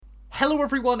Hello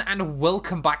everyone and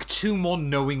welcome back to more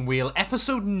Knowing Wheel,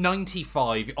 episode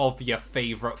 95 of your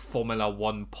favourite Formula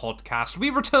 1 podcast. We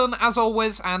return as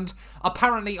always, and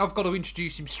apparently I've got to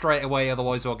introduce him straight away,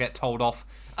 otherwise I'll get told off.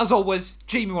 As always,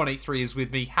 Jamie183 is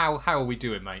with me. How are we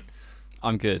doing, mate?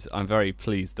 I'm good. I'm very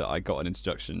pleased that I got an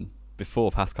introduction before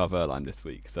Pascal Wehrlein this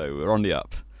week, so we're on the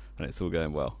up and it's all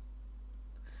going well.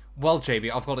 Well, Jamie,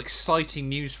 I've got exciting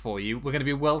news for you. We're going to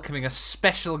be welcoming a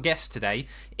special guest today.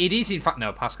 It is, in fact...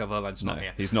 No, Pascal Wehrlein's not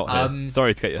here. He's not here.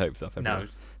 Sorry to get your hopes up, everyone.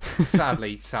 No,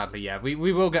 sadly, yeah. We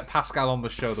will get Pascal on the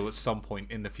show, though, at some point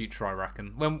in the future, I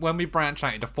reckon. When we branch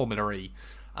out into Formula E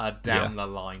down the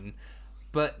line.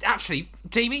 But actually,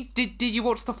 Jamie, did you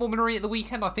watch the Formula E at the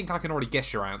weekend? I think I can already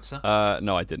guess your answer.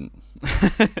 No, I didn't. No,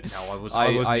 I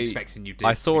wasn't expecting you did.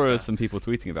 I saw some people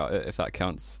tweeting about it, if that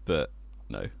counts, but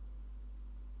no.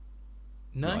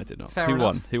 No, I did not. Fair Who enough.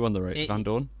 won? Who won the race? Van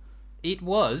Dorn? It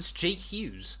was Jake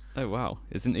Hughes. Oh, wow.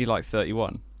 Isn't he like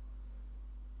 31?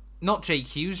 Not Jake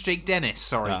Hughes, Jake Dennis,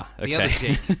 sorry. Okay. The other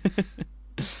Jake.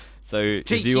 So, Jake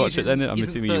did you watch Hughes it then? I'm isn't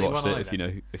assuming you watched 31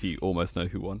 it if you almost know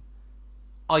who won.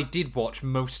 I did watch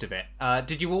most of it.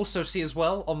 Did you also see as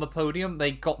well, on the podium,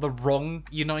 they got the wrong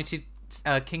United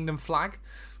Kingdom flag?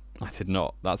 I did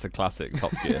not. That's a classic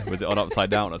Top Gear. Was it on upside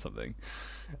down or something?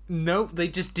 No, they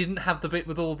just didn't have the bit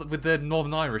with the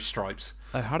Northern Irish stripes.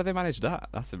 How did they manage that?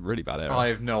 That's a really bad error. I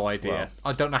have no idea. Well.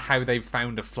 I don't know how they've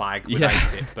found a flag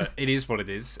without it, but it is what it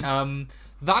is.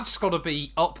 That's got to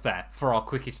be up there for our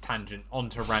quickest tangent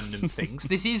onto random things.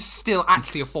 This is still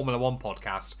actually a Formula 1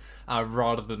 podcast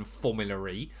rather than Formula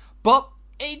E, but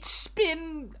it's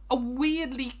been a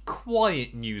weirdly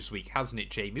quiet news week, hasn't it,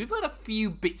 Jamie? We've had a few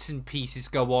bits and pieces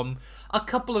go on, a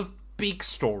couple of big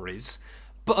stories,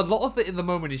 but a lot of it in the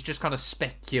moment is just kind of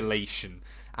speculation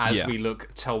as we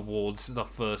look towards the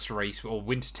first race, or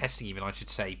winter testing even, I should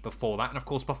say, before that. And of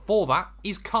course, before that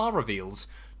is car reveals.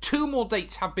 2 more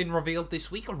dates have been revealed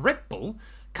this week. Red Bull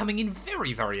coming in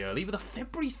very, very early with a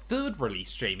February 3rd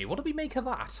release, Jamie. What do we make of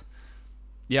that?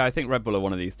 Yeah, I think Red Bull are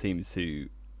one of these teams who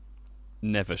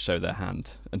never show their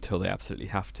hand until they absolutely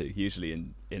have to, usually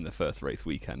in the first race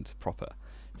weekend proper.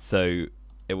 So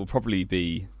it will probably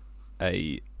be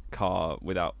a car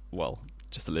without,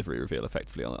 just a livery reveal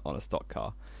effectively on a stock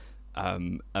car.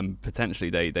 And potentially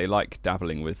they like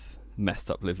dabbling with messed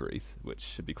up liveries, which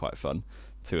should be quite fun.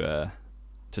 To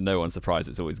no one's surprise,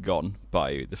 it's always gone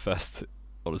by the first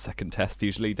or the second test,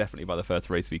 usually, definitely by the first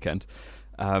race weekend.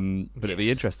 But it'd be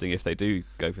interesting if they do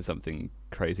go for something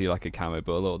crazy like a camo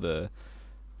bull or the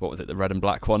red and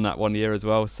black one that one year as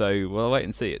well. So we'll wait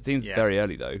and see. It seems very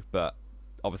early though, but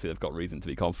obviously they've got reason to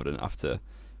be confident after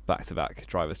back-to-back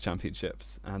drivers'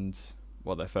 championships and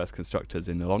their first constructors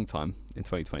in a long time in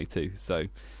 2022. So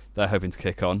they're hoping to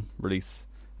kick on, release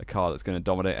a car that's going to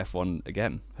dominate F1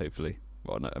 again, hopefully.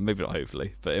 Well, no, maybe not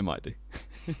hopefully, but it might do.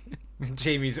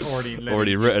 Jamie's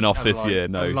already written off this year.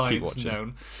 No, keep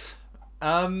watching.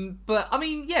 But I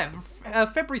mean,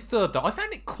 February 3rd though, I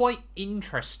found it quite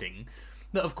interesting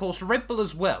that, of course, Red Bull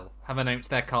as well have announced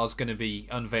their car's going to be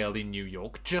unveiled in New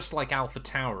York, just like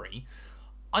AlphaTauri.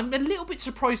 I'm a little bit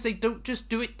surprised they don't just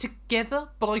do it together,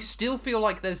 but I still feel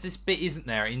like there's this bit, isn't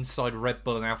there, inside Red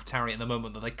Bull and AlphaTauri at the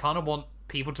moment that they kind of want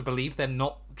people to believe they're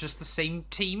not just the same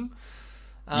team.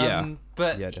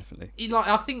 But yeah, definitely.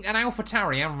 I think an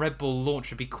AlphaTauri and Red Bull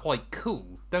launch would be quite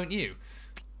cool, don't you?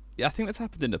 Yeah, I think that's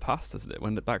happened in the past, hasn't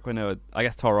it? Back when I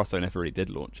guess Toro Rosso never really did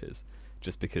launches,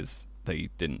 just because they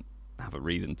didn't have a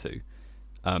reason to.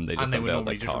 They just were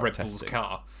normally their just car Red Bull's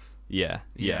car. Yeah.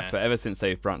 But ever since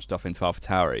they've branched off into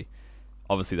AlphaTauri,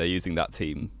 obviously they're using that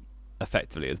team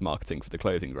effectively as marketing for the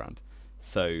clothing brand.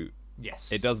 So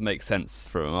yes, it does make sense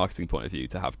from a marketing point of view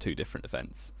to have 2 different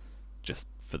events, just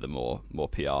for the more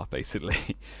PR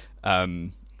basically. But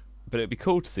it'd be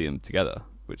cool to see them together.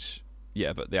 But the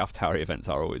AlphaTauri events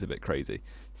are always a bit crazy.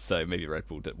 So maybe Red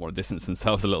Bull want to distance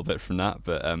themselves a little bit from that.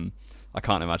 But I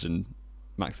can't imagine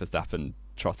Max Verstappen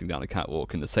trotting down a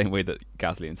catwalk in the same way that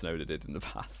Gasly and Tsunoda did in the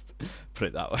past. Put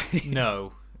it that way.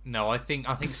 No, I think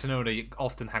Tsunoda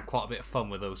often had quite a bit of fun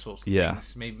with those sorts of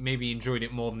things. Maybe enjoyed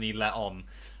it more than he let on.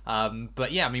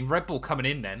 But yeah, I mean, Red Bull coming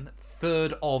in then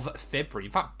 3rd of February.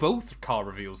 In fact, both car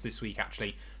reveals this week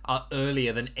actually are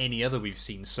earlier than any other we've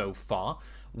seen so far.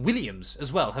 Williams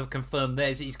as well have confirmed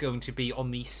theirs is going to be on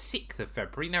the 6th of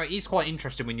February. Now, it is quite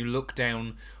interesting when you look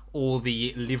down all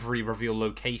the livery reveal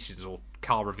locations or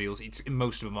car reveals.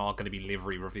 Most of them are going to be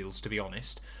livery reveals, to be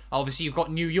honest. Obviously, you've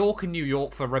got New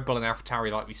York for Red Bull and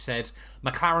AlphaTauri, like we said.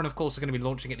 McLaren, of course, are going to be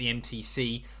launching at the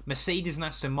MTC. Mercedes and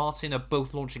Aston Martin are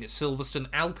both launching at Silverstone.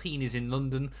 Alpine is in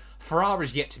London. Ferrari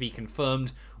is yet to be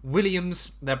confirmed.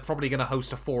 Williams, they're probably going to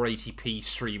host a 480p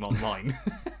stream online.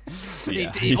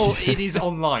 Yeah. It is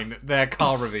online, their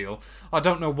car reveal. I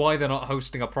don't know why they're not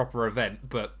hosting a proper event,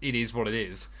 but it is what it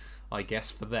is, I guess,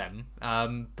 for them.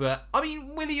 But, I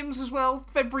mean, Williams as well,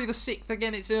 February the 6th,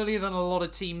 again, it's earlier than a lot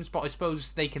of teams, but I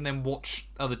suppose they can then watch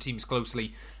other teams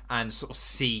closely and sort of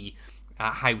see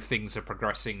how things are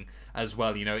progressing as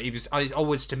well. You know, it was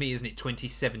always, to me, isn't it,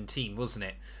 2017, wasn't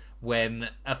it? When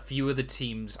a few of the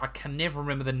teams, I can never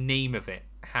remember the name of it,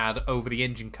 had over the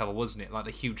engine cover, wasn't it? Like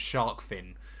the huge shark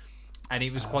fin. And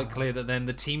it was quite clear that then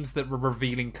the teams that were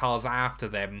revealing cars after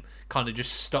them kind of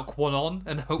just stuck one on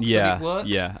and hoped that it worked.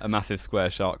 Yeah, a massive square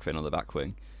shark fin on the back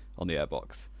wing on the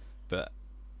airbox. But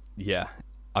yeah,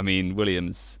 I mean,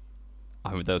 Williams,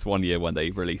 there was one year when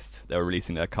they were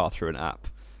releasing their car through an app,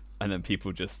 and then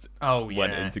people just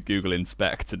went into Google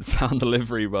Inspect and found the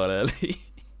livery well early.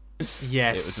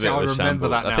 Yes, I remember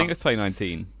that now. I think it's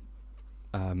 2019.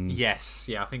 Yes,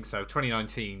 I think so.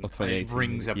 2019. Or 2018. It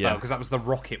rings a bell, because that was the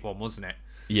rocket one, wasn't it?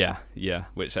 Yeah,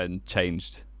 which then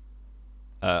changed.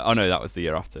 No, that was the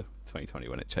year after 2020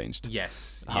 when it changed.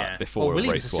 Yes, before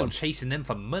Williams race are still one. chasing them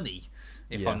for money,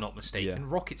 if I'm not mistaken.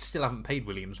 Rockets still haven't paid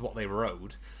Williams what they were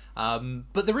owed.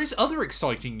 But there is other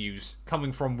exciting news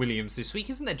coming from Williams this week,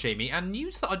 isn't there, Jamie? And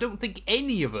news that I don't think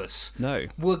any of us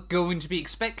were going to be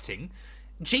expecting.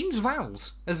 James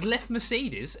Vowles has left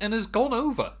Mercedes and has gone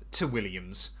over to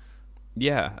Williams.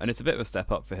 Yeah, and it's a bit of a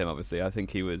step up for him, obviously. I think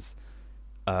he was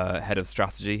head of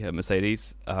strategy at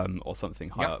Mercedes, or something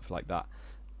high up like that.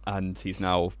 And he's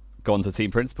now gone to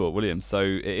team principal at Williams. So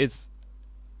it is,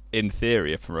 in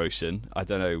theory, a promotion. I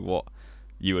don't know what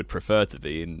you would prefer to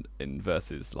be in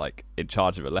versus like in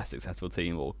charge of a less successful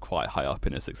team or quite high up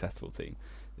in a successful team.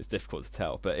 It's difficult to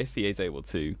tell. But if he is able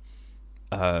to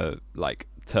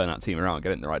turn that team around, get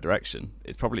it in the right direction,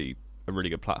 it's probably a really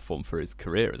good platform for his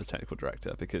career as a technical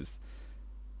director, because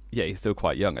he's still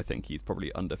quite young. I think he's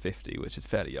probably under 50, which is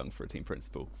fairly young for a team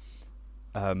principal.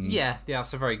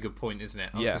 That's a very good point, isn't it?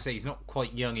 I was going to say he's not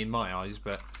quite young in my eyes,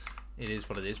 but it is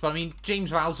what it is. But I mean,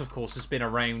 James Vowles, of course, has been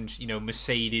around,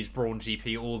 Mercedes, Brawn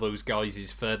GP, all those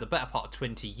guys for the better part of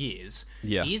 20 years.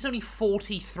 Yeah. He is only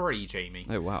 43, Jamie.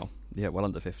 Oh, wow. Yeah, well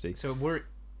under 50. So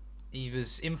he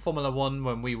was in Formula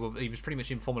 1 he was pretty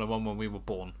much in Formula 1 when we were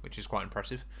born, which is quite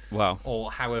impressive. Wow. Or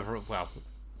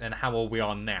and how old we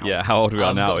are now. Yeah, how old we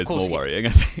are now is more worrying, I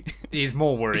think. It is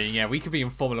more worrying, yeah. We could be in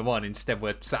Formula 1, instead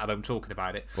we're sat at home talking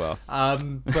about it. Well.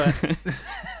 But...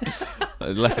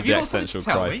 Less of the existential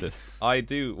crisis. I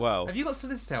do, well... Have you got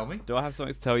something to tell me? Do I have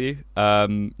something to tell you?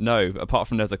 No, apart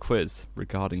from there's a quiz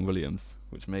regarding Williams,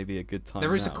 which may be a good time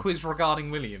There is a quiz regarding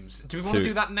Williams. Do we want to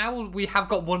do that now? We have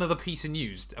got one other piece of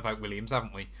news about Williams,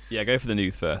 haven't we? Yeah, go for the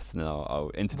news first, and then I'll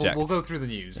interject. We'll go through the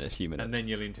news in a few minutes. And then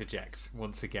you'll interject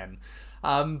once again.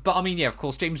 But I mean, of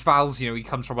course, James Vowles, he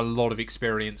comes from a lot of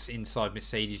experience inside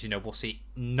Mercedes.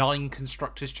 9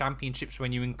 Constructors' Championships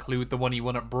when you include the one he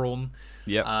won at Brawn.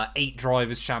 Yep. 8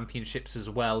 Drivers' Championships as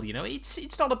well.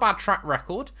 It's not a bad track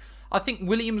record. I think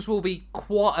Williams will be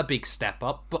quite a big step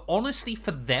up, but honestly,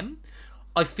 for them,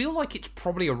 I feel like it's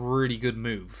probably a really good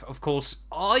move. Of course,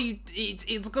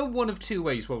 it's go one of two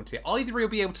ways, won't it? Either he'll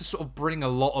be able to sort of bring a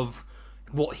lot of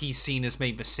what he's seen as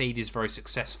made Mercedes very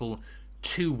successful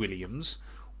to Williams,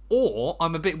 or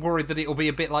I'm a bit worried that it'll be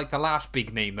a bit like the last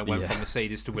big name that went from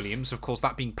Mercedes to Williams, of course,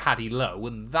 that being Paddy Lowe,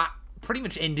 and that pretty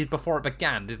much ended before it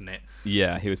began, didn't it?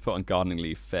 Yeah, he was put on gardening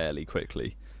leave fairly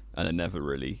quickly, and then never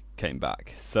really came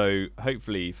back. So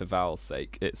hopefully, for Vowles'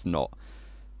 sake, it's not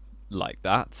like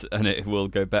that, and it will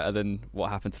go better than what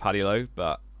happened to Paddy Lowe.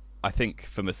 But I think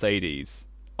for Mercedes,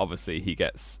 obviously he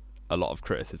gets a lot of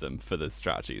criticism for the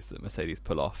strategies that Mercedes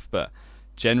pull off, but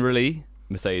generally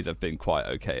Mercedes have been quite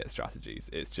okay at strategies.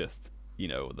 It's just, the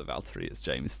Valtteri, it's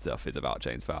James stuff is about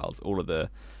James Vowles. All of the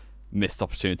missed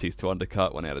opportunities to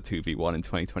undercut when he had a 2v1 in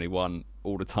 2021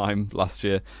 all the time last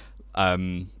year.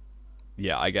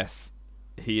 I guess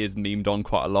he is memed on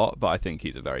quite a lot, but I think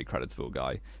he's a very creditable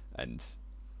guy and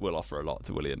will offer a lot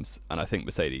to Williams. And I think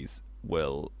Mercedes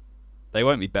they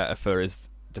won't be better for his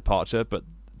departure, but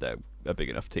they're a big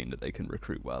enough team that they can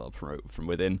recruit well or promote from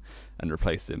within and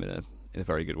replace him in a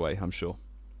very good way, I'm sure.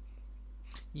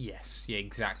 Yes, yeah,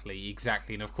 exactly.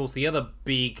 And of course, the other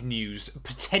big news,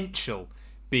 potential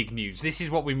big news, this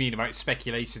is what we mean about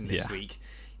speculation this week,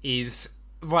 is,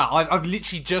 well, I've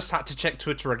literally just had to check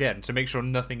Twitter again to make sure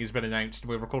nothing has been announced.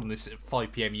 We're recording this at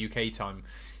 5 p.m. UK time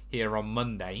here on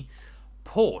Monday.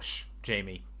 Porsche,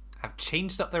 Jamie, have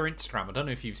changed up their Instagram. I don't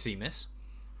know if you've seen this.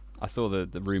 I saw the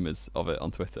rumours of it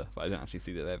on Twitter, but I didn't actually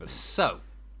see the evidence. So,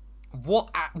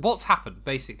 what's happened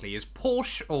basically is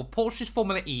Porsche's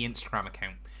Formula E Instagram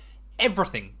account,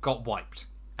 everything got wiped.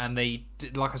 and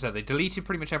like I said, they deleted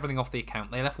pretty much everything off the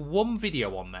account. They left one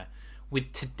video on there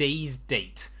with today's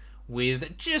date,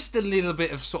 with just a little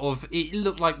bit of sort of, it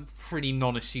looked like pretty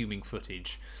non-assuming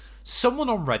footage. Someone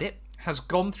on Reddit has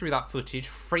gone through that footage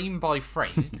frame by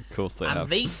frame. Of course they and have.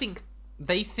 they think,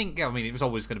 I mean, it was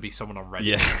always going to be someone on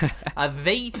Reddit. Yeah.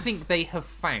 They think they have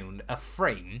found a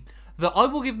frame that, I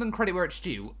will give them credit where it's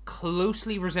due,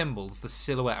 closely resembles the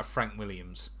silhouette of Frank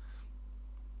Williams.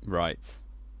 Right.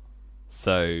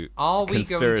 So, are we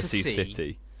Conspiracy going to see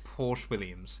City. Porsche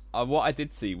Williams? What I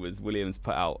did see was Williams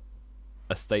put out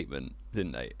a statement,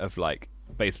 didn't they, of like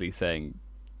basically saying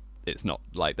it's not,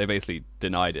 like, they basically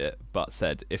denied it, but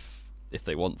said if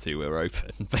they want to, we're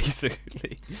open,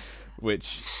 basically. Which,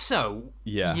 so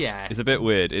yeah, it's a bit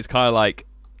weird. It's kind of like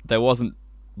there wasn't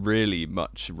really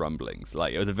much rumblings.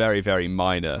 Like, it was a very, very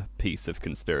minor piece of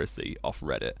conspiracy off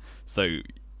Reddit. So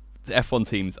F1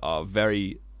 teams are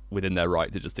very within their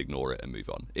right to just ignore it and move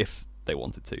on if they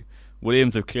wanted to.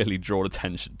 Williams have clearly drawn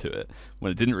attention to it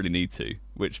when it didn't really need to,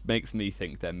 which makes me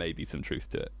think there may be some truth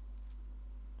to it.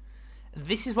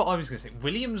 This is what I was going to say.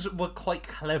 Williams were quite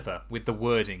clever with the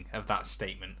wording of that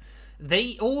statement.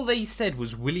 All they said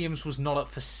was Williams was not up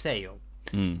for sale.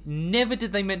 Never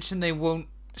did they mention they won't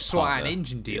sort out an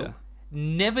engine deal. Yeah.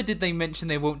 Never did they mention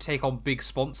they won't take on big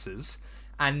sponsors.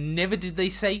 And never did they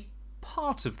say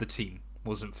part of the team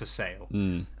wasn't for sale.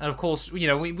 And of course, you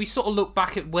know, we sort of look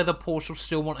back at whether Porsche will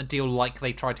still want a deal like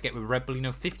they tried to get with Red Bull. You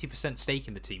know, 50% stake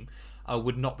in the team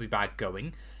would not be bad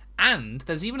going. And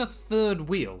there's even a third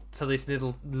wheel to this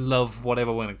little love,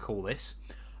 whatever we're going to call this.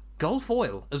 Gulf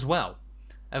Oil as well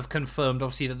have confirmed,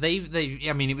 obviously, that they.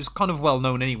 I mean, it was kind of well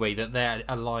known anyway that their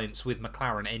alliance with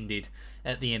McLaren ended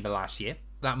at the end of last year.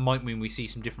 That might mean we see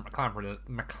some different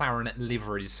McLaren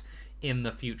liveries in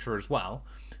the future as well.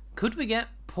 Could we get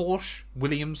Porsche,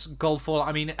 Williams, Gulf Oil?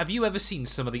 I mean, have you ever seen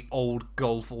some of the old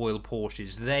Gulf Oil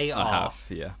Porsches? They are... I have,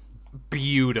 yeah.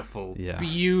 Beautiful,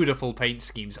 beautiful paint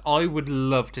schemes. I would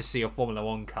love to see a Formula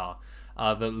 1 car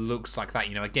that looks like that.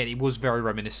 You know, again, it was very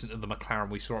reminiscent of the McLaren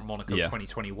we saw at Monaco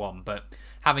 2021. But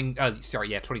having,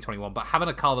 2021. But having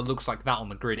a car that looks like that on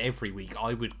the grid every week,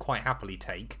 I would quite happily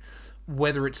take,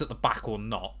 whether it's at the back or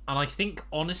not. And I think,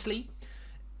 honestly,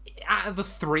 out of the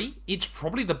three, it's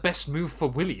probably the best move for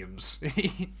Williams.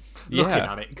 Looking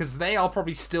at it, because they are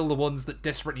probably still the ones that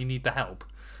desperately need the help.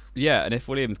 Yeah, and if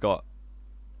Williams got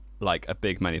like a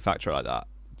big manufacturer like that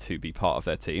to be part of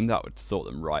their team, that would sort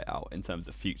them right out in terms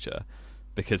of future,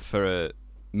 because for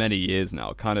many years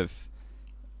now, kind of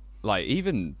like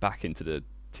even back into the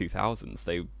 2000s,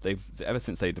 they've ever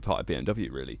since they departed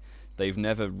BMW, really, they've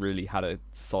never really had a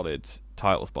solid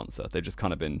title sponsor. They've just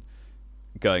kind of been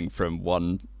going from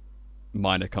one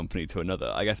minor company to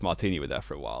another. I guess Martini were there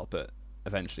for a while, but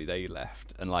eventually they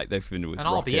left, and like they've been with and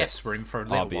Rocket. RBS were in for a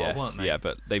little while, weren't they? Yeah,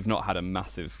 but they've not had a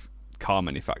massive car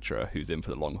manufacturer who's in for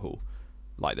the long haul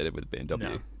like they did with BMW.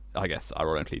 No. I guess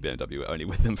ironically BMW were only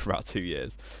with them for about 2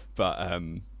 years, but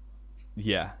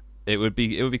yeah, it would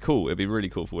be cool. It'd be really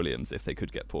cool for Williams if they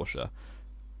could get Porsche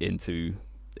into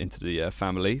the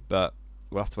family, but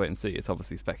we'll have to wait and see. It's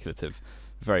obviously speculative,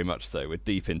 very much so. We're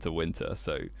deep into winter,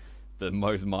 so the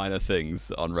most minor things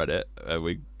on Reddit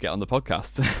we get on the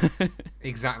podcast.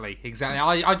 Exactly.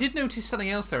 I did notice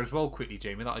something else there as well quickly,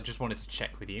 Jamie, that I just wanted to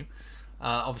check with you.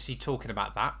 Obviously, talking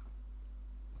about that.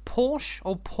 Porsche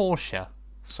or Porsche?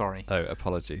 Sorry. Oh,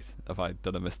 apologies. Have I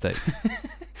done a mistake?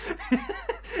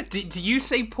 Do you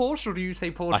say Porsche or do you say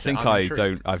Porsche? I think I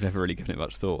don't. I've never really given it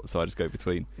much thought, so I just go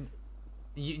between.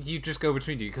 You just go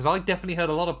between you, because I definitely heard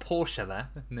a lot of Porsche there.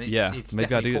 It's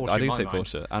maybe I do. Porsche I do say mind.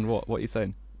 Porsche. And what are you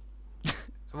saying?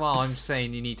 Well, I'm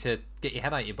saying you need to get your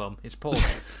head out your bum. It's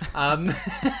Porsche.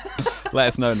 Let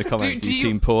us know in the comments. Do you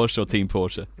team Porsche or team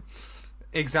Porsche?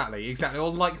 Exactly. Or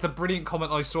like the brilliant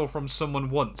comment I saw from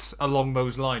someone once along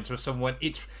those lines, where someone went,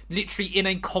 it's literally in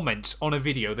a comment on a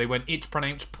video, they went, it's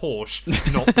pronounced Porsche,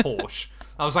 not Porsche.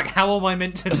 I was like, how am I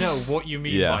meant to know what you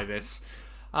mean by this?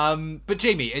 But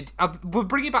Jamie, we're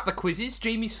bringing back the quizzes.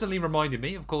 Jamie suddenly reminded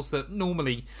me, of course, that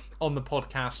normally on the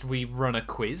podcast we run a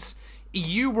quiz.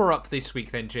 You were up this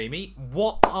week then, Jamie.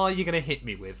 What are you going to hit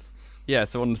me with? Yeah,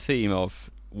 so on the theme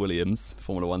of Williams,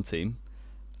 Formula 1 team,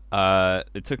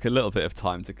 it took a little bit of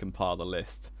time to compile the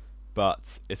list,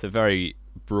 but it's a very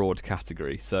broad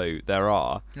category. So there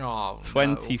are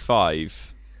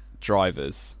 25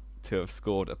 drivers to have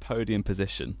scored a podium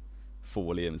position for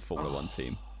Williams Formula 1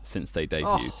 team since they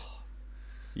debuted.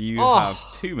 You have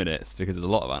 2 minutes, because there's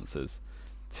a lot of answers,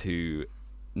 to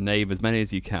name as many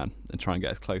as you can and try and get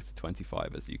as close to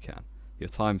 25 as you can. Your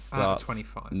time starts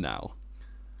 25. now.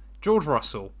 George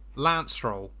Russell, Lance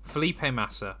Stroll, Felipe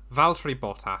Massa, Valtteri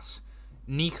Bottas,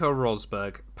 Nico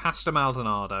Rosberg, Pastor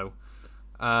Maldonado.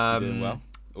 You're doing well.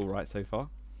 All right so far.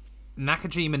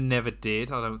 Nakajima never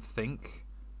did, I don't think.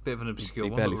 Bit of an obscure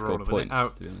one. He barely scored points,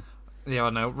 to be honest. Yeah, I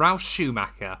know. Ralph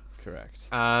Schumacher. Correct.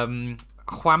 Juan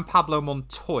Pablo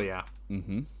Montoya.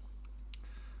 Mm-hmm.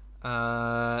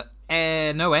 No,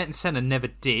 Ayrton Senna never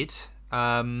did.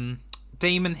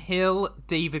 Damon Hill,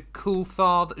 David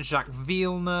Coulthard, Jacques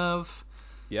Villeneuve.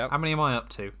 Yeah. How many am I up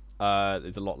to?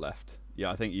 There's a lot left.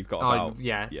 Yeah, I think you've got about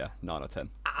 9 or 10.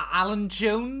 Alan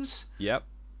Jones. Yep.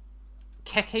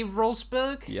 Keke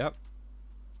Rosberg. Yep.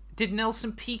 Did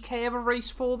Nelson Piquet ever race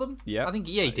for them? Yeah. I think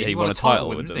he did. Yeah, he won a title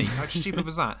with them. How stupid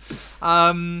was that?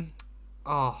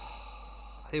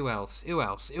 Who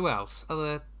else?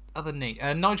 Other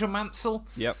Nigel Mansell.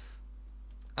 Yep.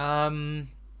 Are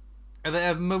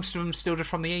most of them still just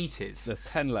from the 80s? There's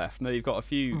 10 left. No, you've got a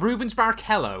few. Rubens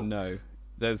Barrichello. No.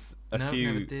 There's a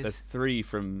few. There's 3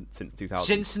 from since 2000.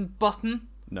 Jenson Button.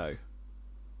 No.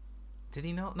 Did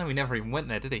he not? No, he never even went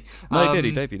there, did he? No, he did.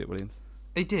 He debuted at Williams.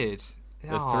 He did.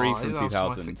 There's 3 from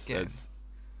 2000. There's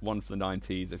 1 from the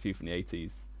 90s, a few from the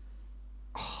 80s.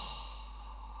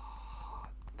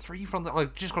 3 from the...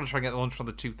 I've just got to try and get the ones from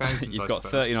the 2000s, You've got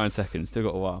 39 seconds. Still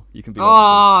got a while. You can be...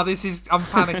 this is... I'm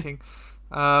panicking.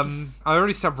 I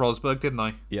already said Rosberg, didn't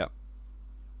I? Yep.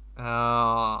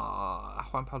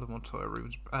 Juan Pablo Montoya,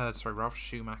 Ralph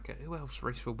Schumacher. Who else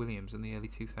raced for Williams in the early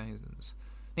 2000s?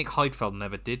 Nick Heidfeld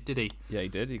never did he? Yeah, he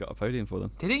did. He got a podium for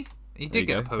them. Did he? He did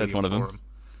get a podium There's one of them. for him.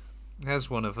 There's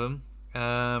one of them.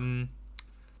 Trying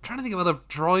to think of other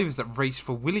drivers that raced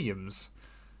for Williams.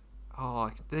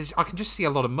 I can just see a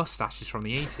lot of mustaches from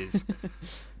the 80s.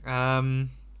 I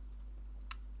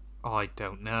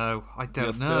don't know.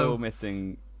 You're still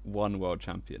missing one world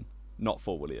champion. Not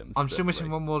for Williams. I'm still missing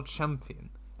one world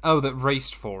champion. Oh, that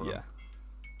raced for him. Yeah.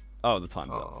 Oh, the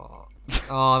time's up.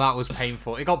 That was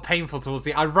painful. It got painful towards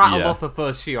the... I rattled off the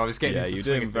first few. I was getting into the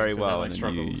swing of things. Yeah, you were doing very well, and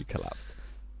then you collapsed.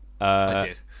 I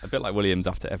did. A bit like Williams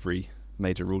after every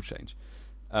major rule change.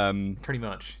 Pretty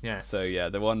much, yeah. So, yeah,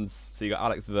 the ones... So, you got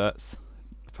Alex Wirtz,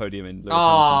 podium in Lewis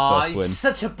Hamilton's first win.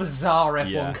 Such a bizarre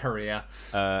F1 career.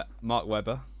 Mark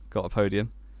Webber got a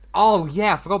podium. Oh,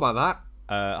 yeah, I forgot about that.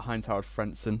 Heinz-Harald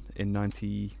Frentzen in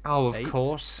 98. Oh, of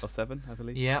course. Or 7, I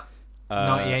believe. Yeah.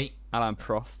 98. Alain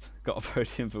Prost got a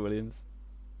podium for Williams.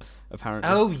 Apparently.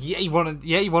 Oh yeah, he won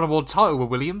a world title with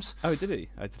Williams. Oh, did he?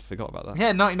 I forgot about that.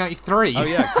 Yeah, 1993. Oh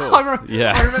yeah, of course.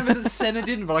 I remember that Senna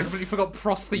didn't, but I completely forgot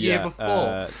Prost the year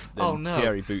before. Oh no.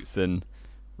 Thierry Boutsen,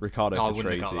 Riccardo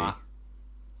Patrese.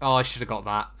 I should have got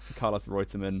that. Carlos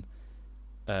Reutemann.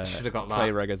 Should have got that. Clay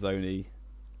Regazzoni.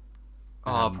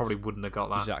 I probably wouldn't have got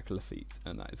that. Jacques Lafitte,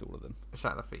 and that is all of them.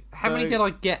 Jacques Lafitte. How many did I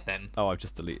get then? Oh, I've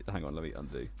just deleted. Hang on, let me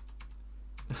undo.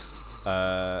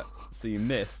 So you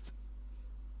missed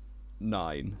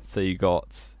 9. So you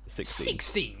got 16.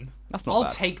 16? That's not I'll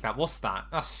bad. take that. What's that?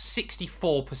 That's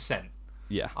 64%.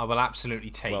 Yeah. I will absolutely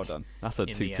take. Well done. That's a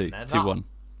 2-2. 2-1.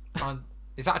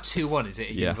 Is that a 2-1? Is it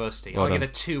at university? Well I get a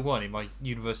 2-1 in my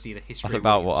university of the history. That's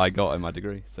about what I got in my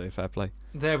degree, so fair play.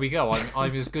 There we go.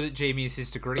 I'm as good at Jamie as his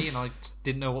degree, and I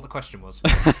didn't know what the question was.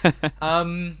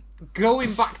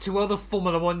 Going back to other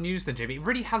Formula 1 news then, Jamie, it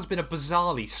really has been a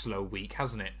bizarrely slow week,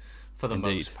 hasn't it? For the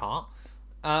most part.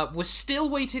 We're still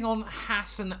waiting on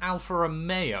Haas and Alfa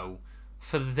Romeo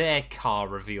for their car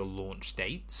reveal launch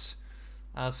dates.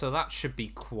 So that should be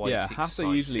quite exciting. Haas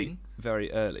are usually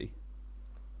very early.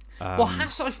 Well,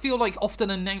 Haas, I feel like,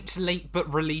 often announce late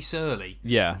but release early.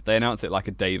 Yeah, they announce it like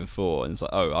a day before, and it's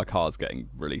like, oh, our car's getting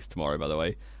released tomorrow, by the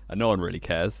way. And no one really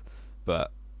cares.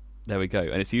 But there we go.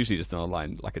 And it's usually just an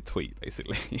online, like a tweet,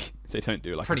 basically. They don't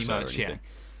do like pretty a show much, or anything.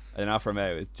 And Alfa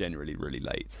Romeo is generally really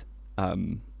late.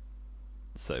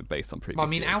 So based on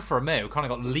previous years. Alfa Romeo kind of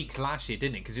got leaked last year,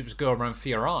 didn't it? Because it was going around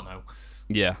Fiorano.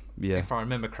 Yeah. If I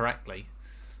remember correctly.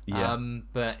 Yeah.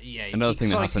 But yeah, another thing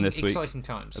that happened this week. Exciting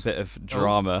times. A bit of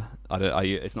drama.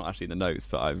 It's not actually in the notes,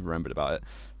 but I remembered about it.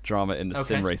 Drama in the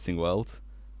sim racing world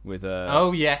with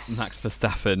yes, Max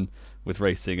Verstappen was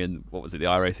racing in, what was it, the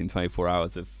iRacing 24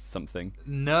 Hours of something.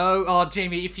 No,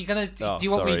 Jamie, if you're gonna, do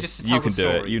you want me just to tell the story?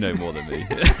 You can do it. You know more than me.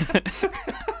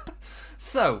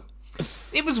 So,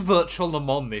 it was virtual Le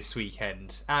Mans this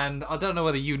weekend, and I don't know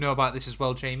whether you know about this as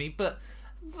well, Jamie, but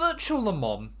virtual Le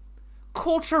Mans,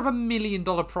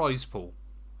 $250,000 prize pool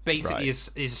basically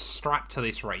is strapped to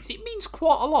this race. It means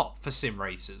quite a lot for sim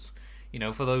racers,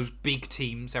 for those big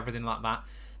teams, everything like that.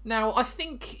 Now, I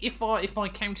think if my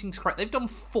counting's correct, they've done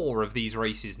 4 of these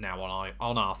races now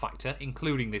on R Factor,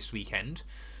 including this weekend.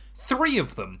 3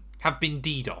 of them have been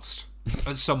DDoSed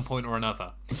at some point or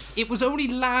another. It was only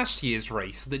last year's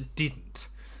race that didn't.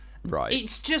 Right.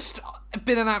 It's just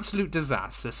been an absolute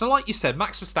disaster. So like you said,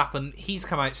 Max Verstappen, he's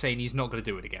come out saying he's not going to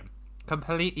do it again.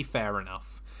 Completely fair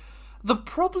enough. The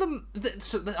problem,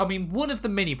 one of the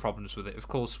many problems with it, of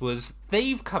course, was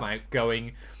they've come out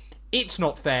going, it's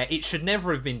not fair, it should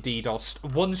never have been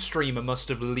DDoSed, one streamer must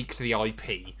have leaked the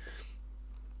IP.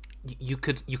 You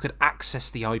could access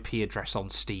the IP address on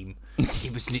Steam.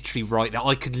 It was literally right there.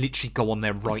 I could literally go on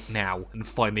there right now and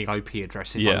find the IP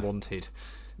address if I wanted.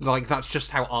 Like, that's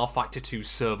just how R-Factor 2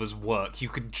 servers work. You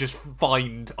can just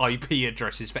find IP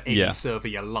addresses for any server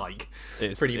you like.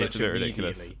 It's pretty much a bit immediately.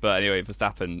 ridiculous. But anyway,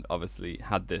 Verstappen obviously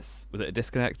had this. Was it a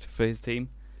disconnect for his team?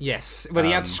 Yes. Well,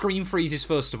 he had screen freezes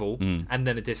first of all, and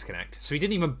then a disconnect. So he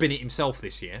didn't even bin it himself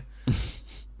this year.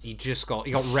 He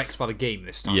got wrecked by the game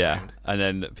this time around. And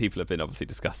then people have been obviously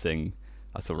discussing.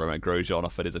 I saw Romain Grosjean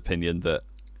offered his opinion that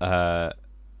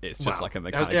it's just like a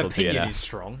mechanical opinion DNF. is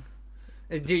strong.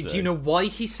 Do you know why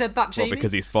he said that, Jamie? Well,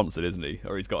 because he's sponsored, isn't he?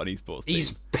 Or he's got an esports team.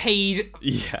 He's paid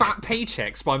fat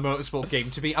paychecks by Motorsport Game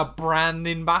to be a brand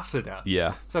ambassador.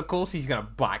 Yeah. So of course he's going to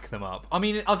back them up. I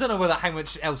mean, I don't know how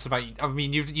much else about. I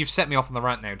mean, you've set me off on the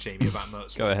rant now, Jamie, about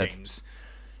Motorsport Games.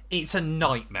 It's a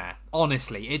nightmare.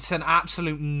 Honestly, it's an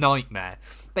absolute nightmare.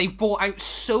 They've bought out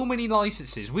so many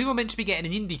licenses. We were meant to be getting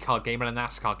an IndyCar game and a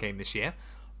NASCAR game this year.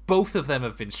 Both of them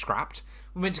have been scrapped.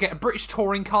 We're meant to get a British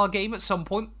touring car game at some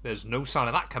point. There's no sign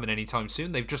of that coming anytime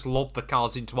soon. They've just lobbed the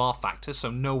cars into R-Factor,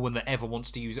 so no one that ever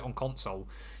wants to use it on console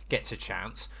gets a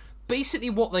chance. Basically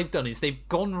what they've done is they've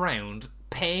gone round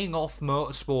paying off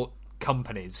motorsport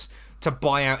companies to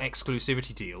buy out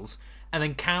exclusivity deals and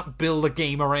then can't build a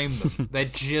game around them. They're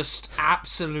just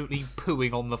absolutely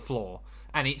pooing on the floor.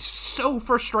 And it's so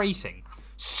frustrating.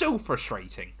 So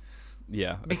frustrating.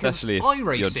 Yeah, because especially if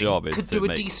iRacing your job is could do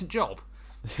a decent job.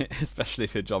 Especially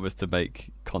if your job is to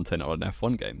make content on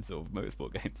F1 games or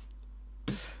motorsport games.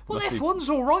 Well, F1's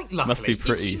all right, luckily. Must be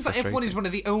pretty it seems like F1 is one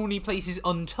of the only places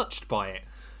untouched by it.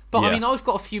 But I mean, I've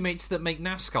got a few mates that make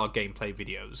NASCAR gameplay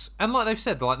videos, and like they've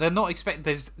said, they're not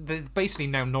they're basically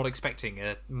now not expecting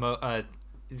a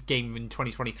game in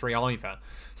 2023 either.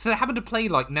 So they're having to play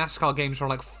like NASCAR games from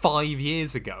like 5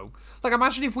 years ago. Like,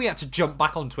 imagine if we had to jump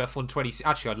back onto F1 20.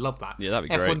 Actually, I'd love that. Yeah, that'd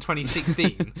be F1 great.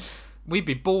 2016. We'd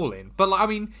be balling. But like, I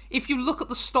mean, if you look at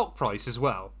the stock price as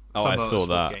well. Oh, I saw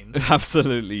that. Games,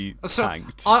 absolutely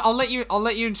tanked. I'll let you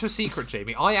into a secret,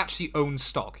 Jamie. I actually own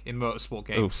stock in Motorsport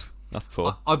Games. Oof, that's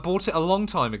poor. I bought it a long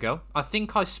time ago. I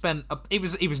think I spent it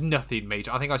was nothing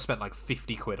major. I think I spent like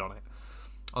 50 quid on it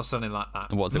or something like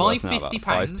that. And what's it My worth now, £50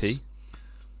 about 5p?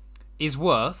 Is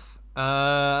worth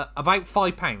about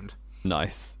 £5.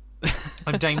 Nice.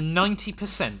 I'm down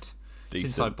 90%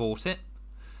 since I bought it.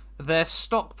 Their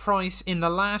stock price in the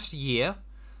last year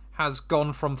has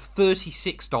gone from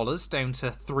 $36 down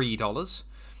to $3.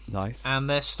 Nice. And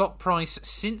their stock price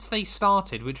since they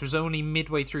started, which was only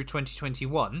midway through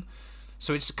 2021,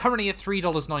 so it's currently at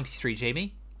 $3.93,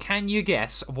 Jamie. Can you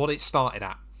guess what it started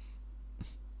at?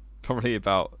 Probably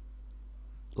about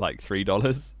like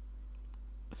 $3.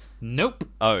 Nope.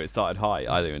 Oh, it started high.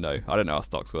 I don't even know. I don't know how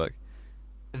stocks work.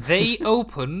 They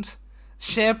opened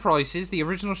share prices, the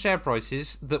original share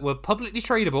prices that were publicly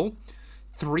tradable,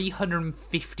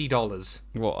 $350.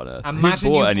 What on earth?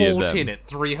 Imagine you bought in at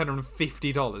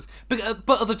 $350.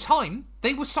 But at the time,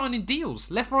 they were signing deals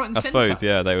left, right, and centre. I suppose,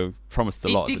 yeah, they were promised a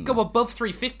lot. It did go above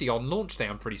 $350 on launch day,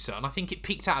 I'm pretty certain. I think it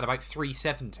peaked out at about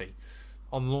 $370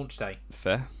 on launch day.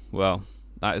 Fair. Well,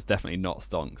 that is definitely not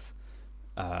stonks.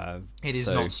 It is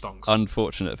not stonks.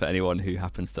 Unfortunate for anyone who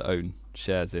happens to own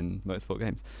shares in motorsport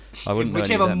games. I wouldn't know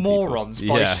Whichever morons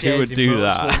buy shares in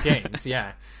motorsport games.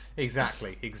 Yeah,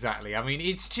 exactly. I mean,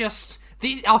 it's just...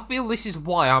 I feel this is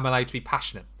why I'm allowed to be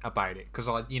passionate about it, because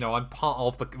I'm part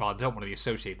of the... Well, I don't want to be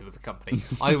associated with the company.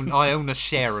 I own a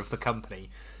share of the company.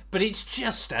 But it's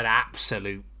just an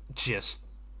absolute...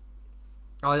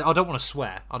 I don't want to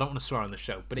swear. I don't want to swear on the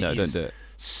show, but it is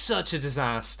such a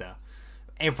disaster.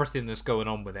 Everything that's going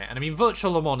on with it. And I mean,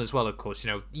 Virtual Le Mans as well, of course.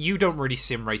 You don't really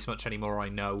sim race much anymore, I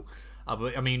know.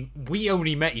 But I mean, we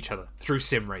only met each other through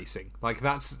sim racing. Like,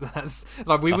 that's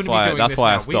like, we wouldn't be doing this now. That's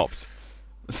why I stopped.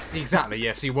 Exactly,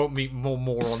 yeah, so you won't meet more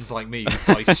morons like me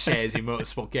who buy shares in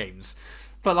motorsport games.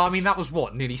 But I mean, that was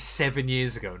nearly 7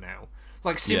 years ago now.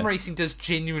 Like, sim racing does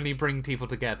genuinely bring people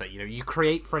together. You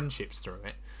create friendships through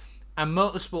it. And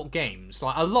motorsport games,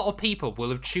 like, a lot of people will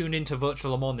have tuned into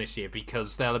Virtual Le Mans this year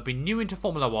because they'll have been new into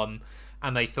Formula 1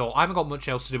 and they thought, I haven't got much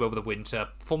else to do over the winter.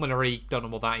 Formula E, don't know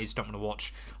what that is, don't want to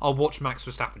watch. I'll watch Max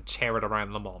Verstappen tear it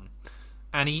around Le Mans.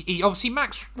 And he obviously,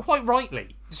 Max, quite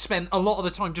rightly, spent a lot of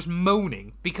the time just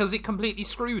moaning because it completely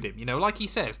screwed him. Like he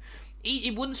said,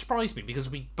 it wouldn't surprise me because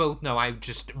we both know how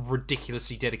just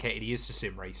ridiculously dedicated he is to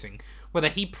sim racing. Whether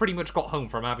he pretty much got home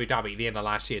from Abu Dhabi at the end of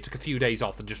last year, took a few days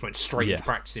off and just went straight into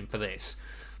practicing for this.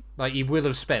 Like, he will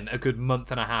have spent a good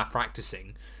month and a half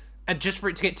practicing. And just for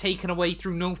it to get taken away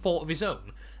through no fault of his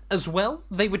own. As well,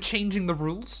 they were changing the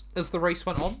rules as the race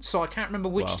went on, so I can't remember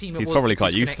which team it was. He's probably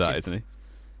quite used to that, isn't he?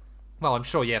 Well, I'm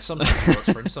sure, yeah, sometimes it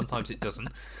works for him, sometimes it doesn't.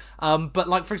 But,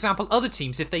 like, for example, other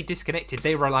teams, if they disconnected,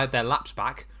 they were allowed their laps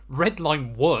back. Red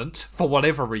Line weren't, for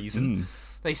whatever reason.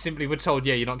 They simply were told,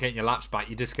 yeah, you're not getting your laps back,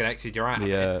 you're disconnected, you're out of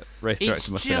it. The race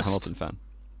director must be a Hamilton fan.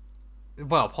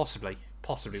 Well, possibly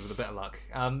with a bit of luck.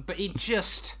 But it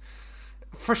just...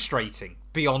 frustrating,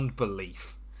 beyond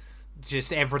belief.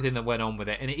 Just everything that went on with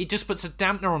it. And it just puts a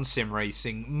dampener on sim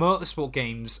racing. Motorsport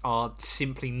games are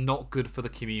simply not good for the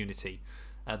community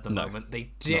at the moment.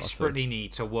 They desperately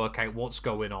need to work out what's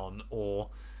going on, or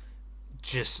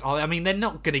just... I mean, they're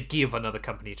not going to give another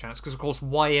company a chance, because, of course,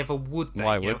 why ever would they?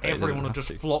 Everyone will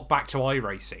just flock back to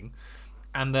iRacing,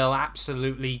 and they'll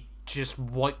absolutely just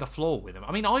wipe the floor with them.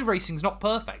 I mean, iRacing's not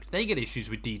perfect. They get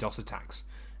issues with DDoS attacks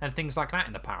and things like that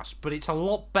in the past, but it's a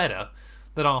lot better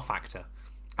than R-Factor.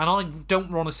 And I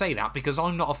don't want to say that because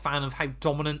I'm not a fan of how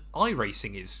dominant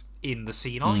iRacing is in the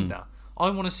scene either. I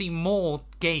want to see more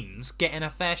games getting a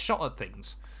fair shot at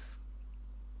things.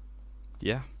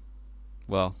 Yeah.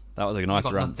 Well, that was a nice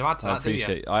rant. I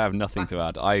appreciate it. I have nothing to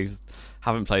add. I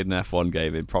haven't played an F1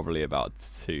 game in probably about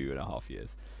 2.5 years.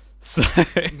 So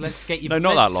let's get you. No,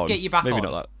 not that long. Get you back Maybe on.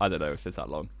 not that. I don't know if it's that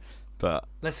long. But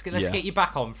let's get you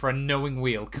back on for a knowing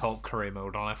wheel cult career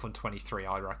mode on F1 23.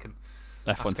 I reckon.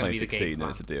 F1 2016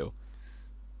 is a deal.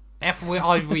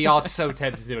 We are so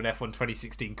tempted to do an F1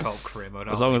 2016 cult career mode.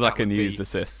 As long as I can use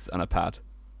assists and a pad.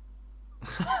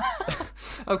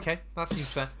 Okay, that seems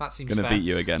fair. Gonna beat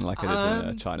you again like I did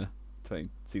in China,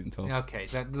 season 12. Okay,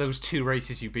 those 2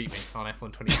 races you beat me on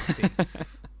F1 2016.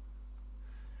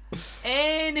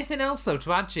 Anything else though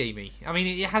to add, Jamie? I mean,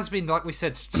 it has been, like we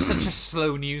said, such a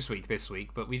slow news week this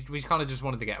week, but we kind of just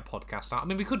wanted to get a podcast out. I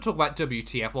mean, we could talk about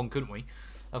WTF1, couldn't we?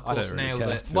 Of course, now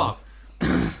that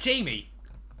Jamie,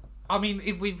 I mean,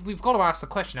 we've got to ask the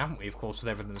question, haven't we? Of course, with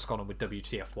everything that's gone on with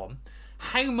WTF1,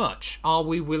 how much are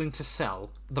we willing to sell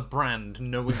the brand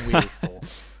Knowing Wheel for?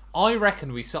 I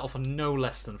reckon we settle for no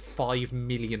less than £5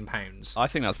 million. I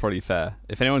think that's probably fair.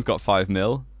 If anyone's got 5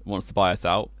 mil, wants to buy us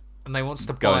out, and they wants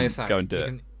to buy us out, go and do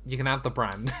it. You can have the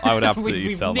brand. I would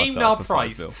absolutely sell myself for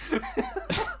 5 mil.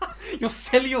 You'll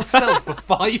sell yourself for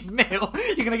 5 mil.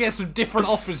 You're going to get some different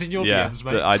offers in your DMs,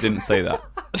 mate. I didn't say that.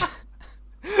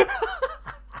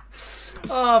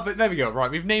 But there we go. Right,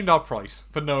 we've named our price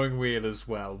for Knowing Wheel as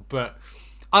well. But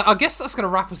I guess that's going to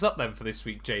wrap us up then for this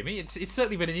week, Jamie. It's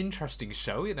certainly been an interesting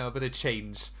show, a bit of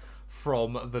change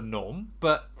from the norm.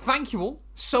 But thank you all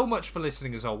so much for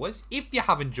listening as always. If you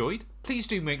have enjoyed, please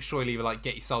do make sure you leave a like,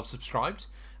 get yourself subscribed.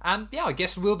 And yeah, I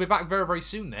guess we'll be back very, very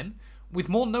soon then with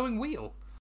more Knowing Wheel.